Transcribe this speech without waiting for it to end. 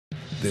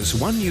This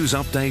One News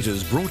update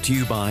is brought to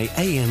you by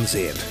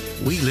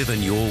ANZ. We live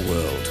in your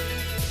world.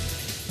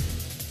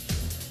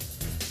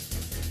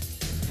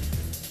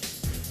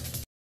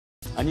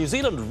 A New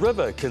Zealand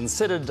river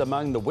considered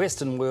among the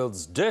Western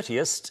world's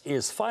dirtiest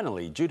is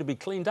finally due to be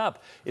cleaned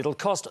up. It'll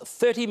cost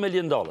 $30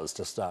 million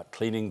to start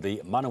cleaning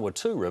the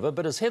Manawatu River,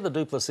 but as Heather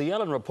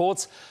Duplessis-Allen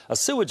reports, a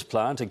sewage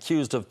plant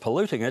accused of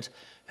polluting it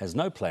has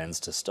no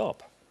plans to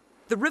stop.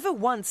 The river,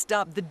 once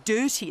dubbed the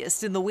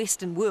dirtiest in the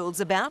Western world, is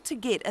about to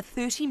get a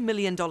 $30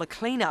 million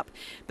clean-up.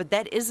 But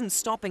that isn't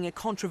stopping a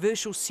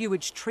controversial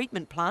sewage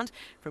treatment plant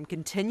from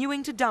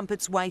continuing to dump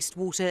its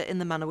wastewater in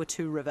the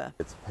Manawatu River.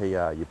 It's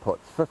PR. You put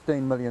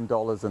 $15 million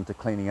into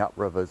cleaning up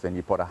rivers and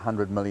you put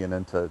 $100 million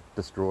into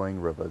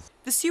destroying rivers.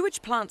 The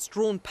sewage plant's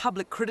drawn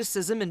public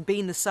criticism and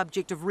been the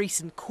subject of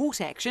recent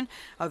court action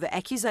over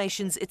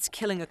accusations it's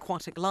killing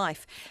aquatic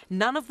life.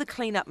 None of the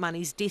clean-up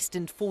money's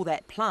destined for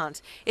that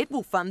plant. It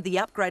will fund the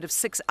upgrade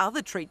of 6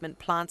 other treatment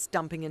plants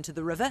dumping into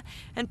the river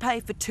and pay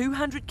for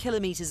 200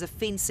 kilometres of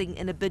fencing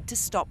in a bid to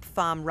stop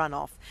farm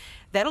runoff.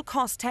 That'll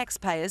cost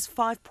taxpayers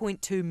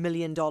 $5.2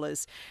 million.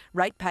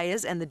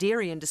 Ratepayers and the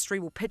dairy industry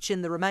will pitch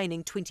in the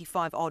remaining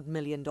 $25-odd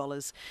million.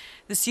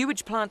 The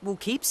sewage plant will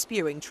keep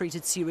spewing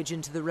treated sewage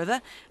into the river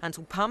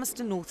until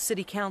Palmerston North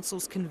City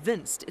Council's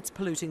convinced it's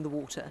polluting the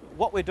water.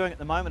 What we're doing at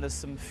the moment is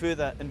some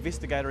further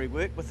investigatory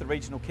work with the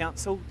Regional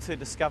Council to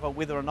discover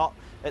whether or not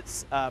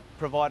it's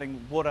providing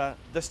water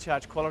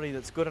discharge quality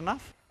that's good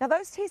enough. Now,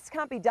 those tests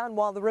can't be done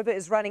while the river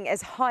is running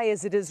as high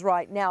as it is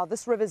right now.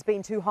 This river's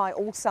been too high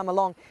all summer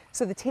long,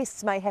 so the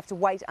tests may have to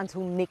wait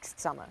until next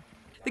summer.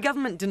 The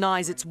government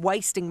denies it's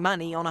wasting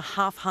money on a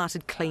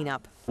half-hearted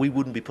clean-up. We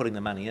wouldn't be putting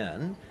the money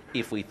in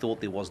if we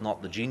thought there was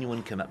not the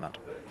genuine commitment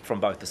from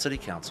both the City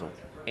Council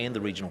and the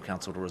Regional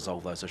Council to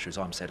resolve those issues.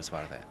 I'm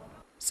satisfied with that.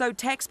 So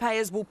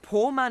taxpayers will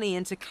pour money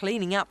into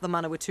cleaning up the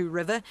Manawatu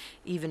River,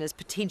 even as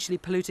potentially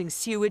polluting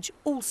sewage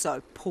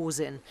also pours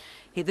in.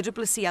 Heather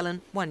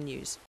Duplessis-Allen, One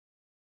News.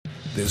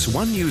 This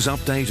One News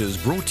update is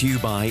brought to you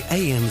by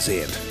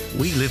ANZ.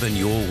 We live in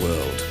your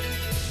world.